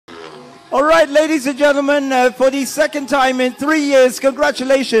All right, ladies and gentlemen, for the second time in 3 years,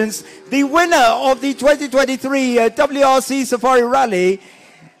 congratulations. The winner of the 2023 WRC Safari Rally,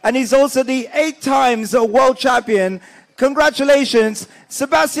 and he's also the 8 times world champion. Congratulations,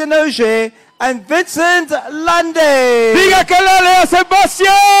 Sebastian Ogier and Vincent Lande. Diga kelele, Sebastian!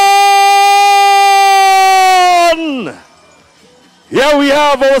 Here we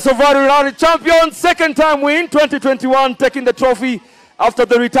have our Safari Rally champion, second time win, 2021, taking the trophy after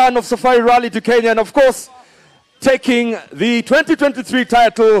the return of Safari Rally to Kenya, and of course, taking the 2023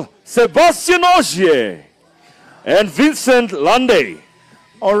 title, Sebastian Ogier and Vincent Lande.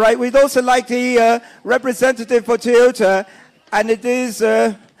 All right, we'd also like the representative for Toyota, and it is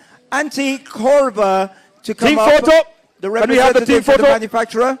Antti Korva to come team up. Photo. The Can we have the team representative for photo? the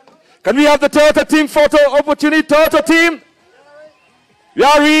manufacturer. Can we have the Toyota team photo opportunity? Toyota team.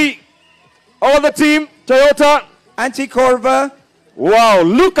 Yari, all the team, Toyota. Antti Korva. Wow,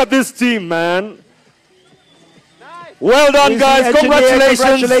 look at this team, man. Well done, guys.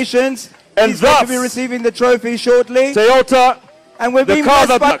 Congratulations. And he's going to be receiving the trophy shortly. Toyota, and we're the car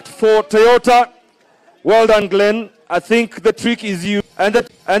that for Toyota. Well done, Glenn. I think the trick is you. And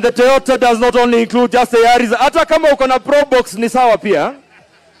the Toyota does not only include just the Yaris. Hata kama uko na Pro Box ni sawa pia.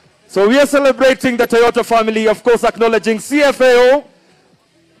 So we are celebrating the Toyota family, of course, acknowledging CFAO.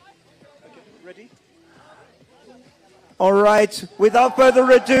 Ready? All right, without further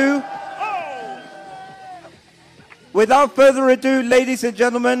ado, ladies and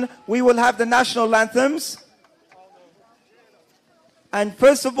gentlemen, we will have the national anthems. And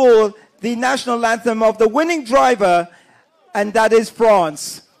first of all, the national anthem of the winning driver, and that is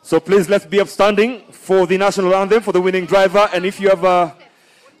France. So please, let's be upstanding for the national anthem for the winning driver. And if you have,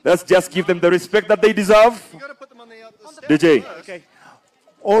 let's just give them the respect that they deserve. You gotta put them on the DJ. Okay.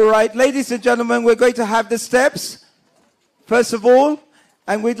 All right, ladies and gentlemen, we're going to have the steps, first of all.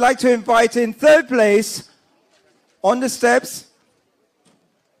 And we'd like to invite in third place on the steps,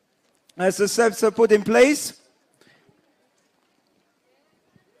 as the steps are put in place.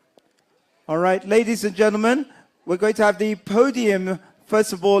 All right, ladies and gentlemen, we're going to have the podium,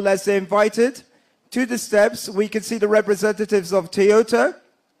 first of all, as they're invited to the steps. We can see the representatives of Toyota.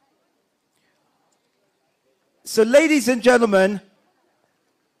 So, ladies and gentlemen,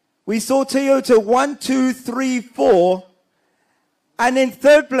 we saw Toyota 1, 2, 3, 4. And in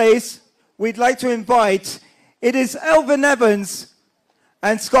third place, we'd like to invite, it is Elvin Evans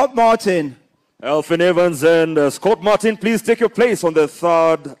and Scott Martin. Elvin Evans and Scott Martin, please take your place on the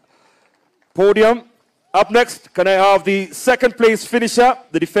third podium. Up next, can I have the second place finisher,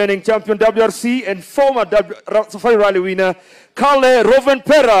 the defending champion WRC and former Safari Rally winner, Kalle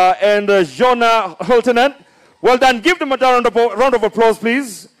Rovenpera and Jonna Holtenen. Well done. Give them a round of applause,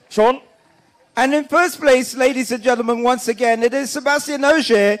 please, Sean. And in first place, ladies and gentlemen, once again, it is Sebastian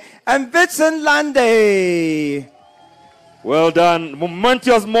Ogier and Vincent Lande. Well done.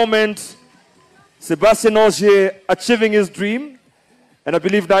 Momentous moment. Sebastian Ogier achieving his dream. And I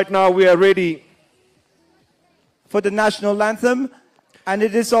believe right now we are ready for the national anthem. And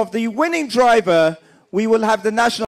it is of the winning driver. We will have the national